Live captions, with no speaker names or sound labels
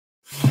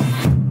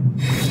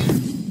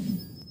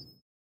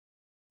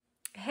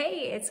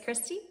Hey, it's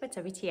Christy with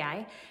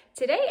WTI.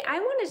 Today I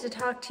wanted to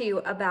talk to you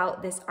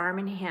about this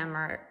Arm &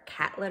 Hammer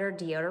cat litter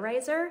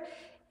deodorizer.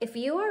 If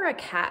you are a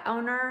cat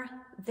owner,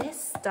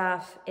 this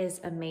stuff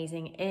is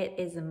amazing. It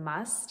is a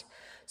must.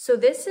 So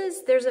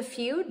there's a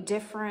few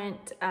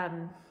different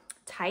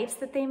types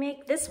that they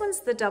make. This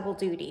one's the double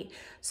duty.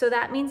 So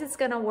that means it's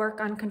gonna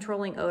work on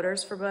controlling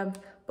odors for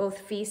both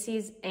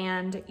feces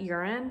and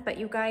urine. But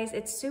you guys,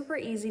 it's super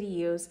easy to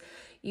use.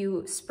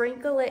 You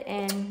sprinkle it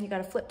in, you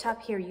got a flip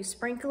top here, you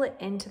sprinkle it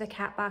into the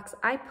cat box.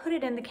 I put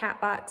it in the cat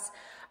box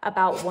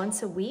about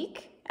once a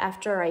week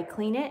after I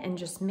clean it and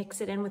just mix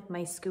it in with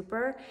my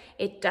scooper.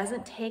 It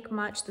doesn't take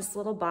much. This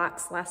little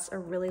box lasts a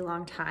really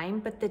long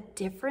time, but the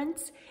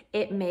difference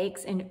it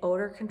makes in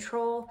odor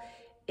control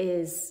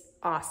is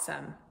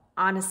awesome.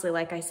 Honestly,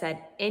 like I said,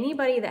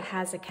 anybody that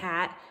has a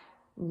cat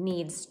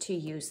needs to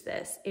use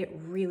this. It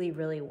really,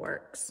 really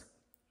works.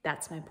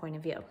 That's my point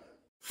of view.